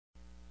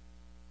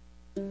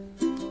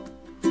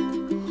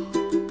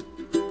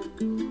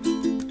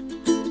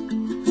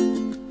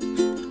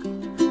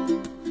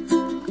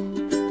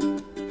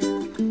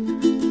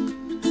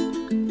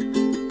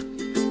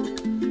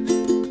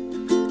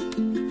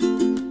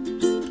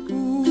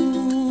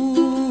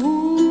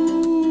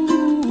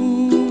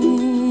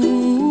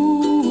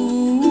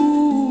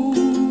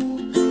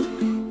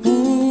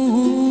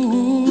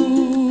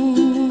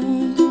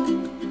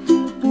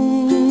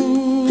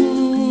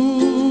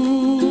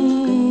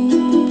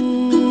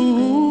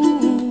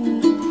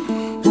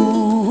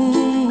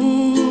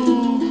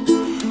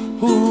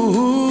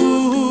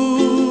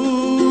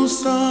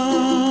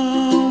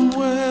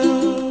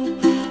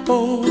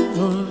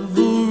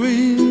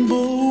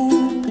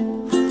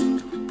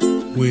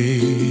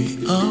way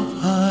up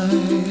high,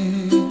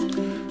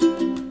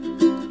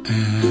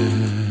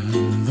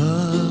 and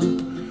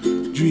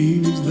the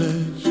dreams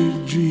that you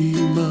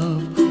dream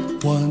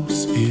of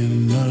once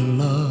in a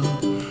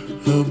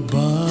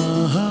lullaby.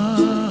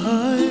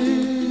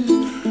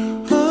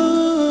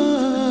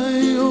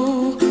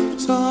 Oh,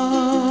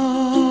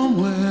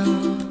 somewhere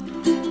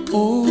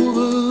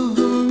over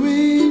the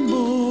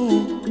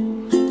rainbow,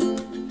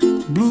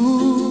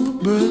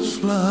 bluebirds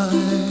fly.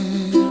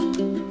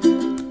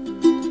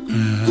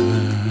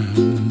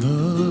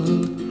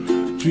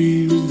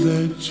 Dreams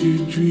that you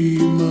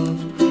dream of,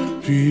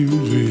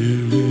 dreams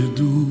really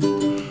do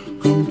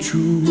come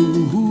true.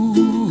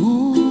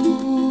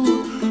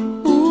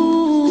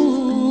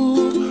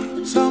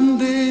 Ooh,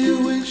 someday you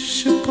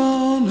wish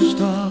upon a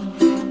star,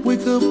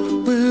 wake up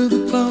where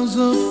the clouds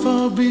are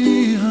far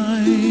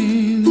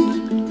behind.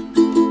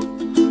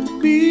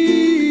 Be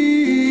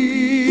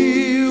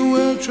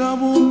where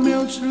trouble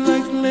melts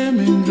like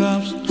lemon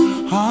drops,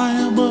 high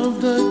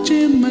above the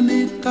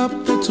chimney top.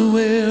 That's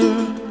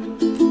where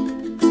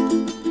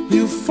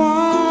you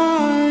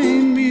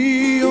find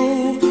me,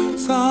 oh,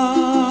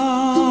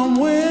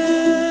 somewhere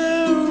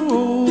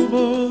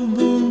over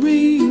the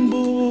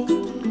rainbow,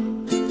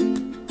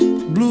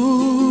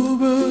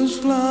 bluebirds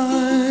fly,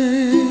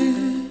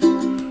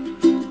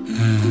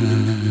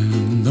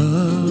 and the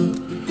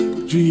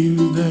dream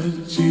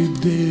that you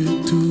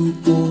dare to,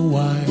 oh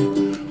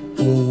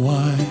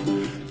why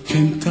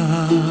can't I?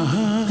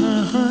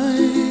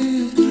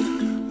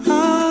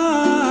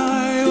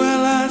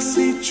 Well, I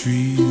see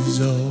trees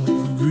of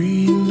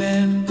green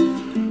and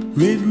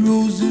red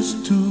roses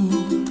too.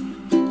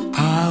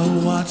 I'll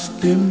watch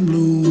them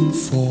bloom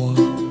for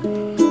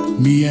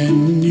me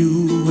and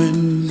you,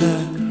 and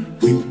I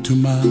think to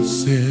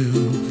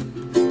myself,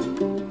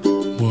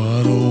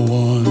 what a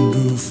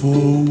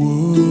wonderful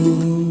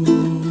world.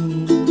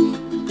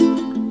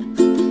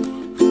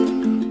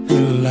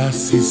 Well, I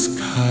see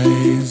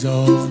skies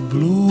of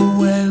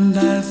blue, and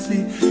I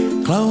see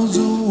clouds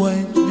of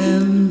white,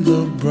 and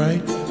the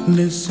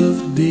brightness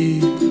of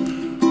day.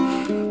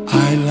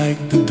 I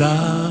like the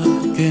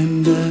dark,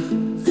 and I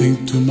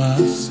think to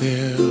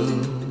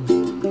myself,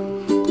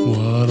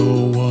 what a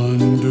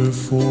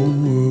wonderful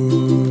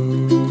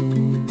world.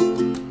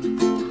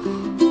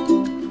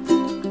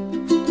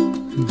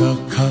 The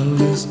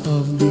colors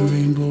of the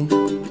rainbow,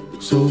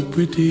 so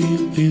pretty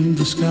in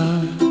the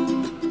sky,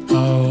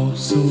 are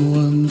also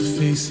on the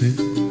faces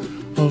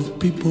of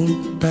people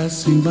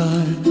passing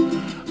by.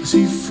 I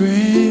see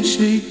friends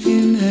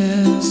shaking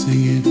hands,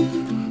 singing,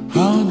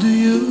 how do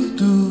you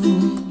do?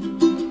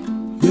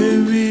 They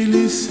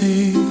really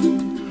say,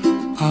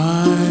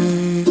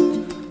 I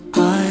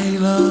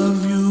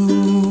love you.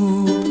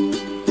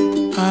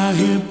 I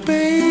hear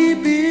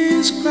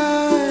babies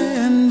cry,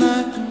 and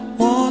I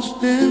watch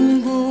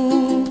them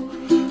grow.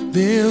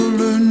 They'll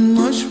learn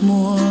much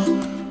more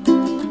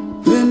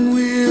than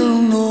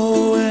we'll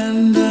know,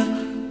 and I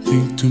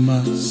think to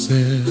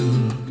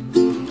myself,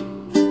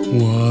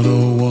 what a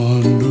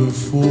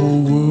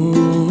wonderful world.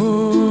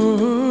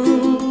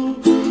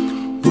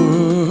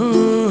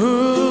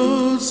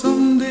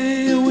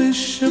 Someday I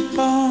wish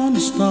upon a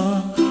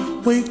star,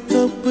 wake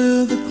up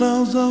where the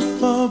clouds are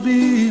far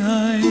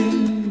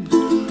behind.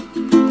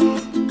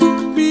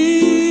 Be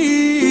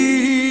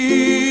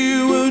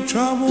where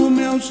trouble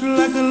melts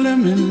like a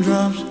lemon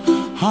drops,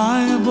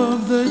 high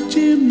above the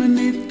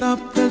chimney top.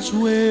 That's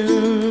where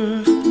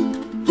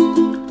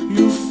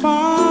you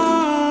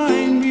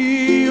find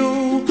me,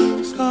 oh,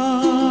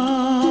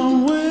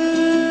 somewhere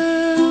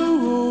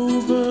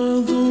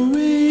over the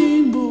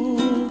rainbow,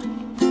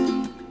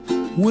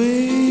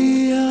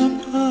 way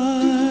up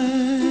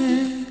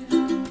high,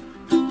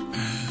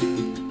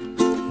 and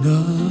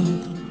the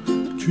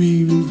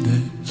dreams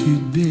that you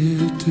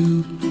dare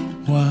to,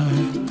 why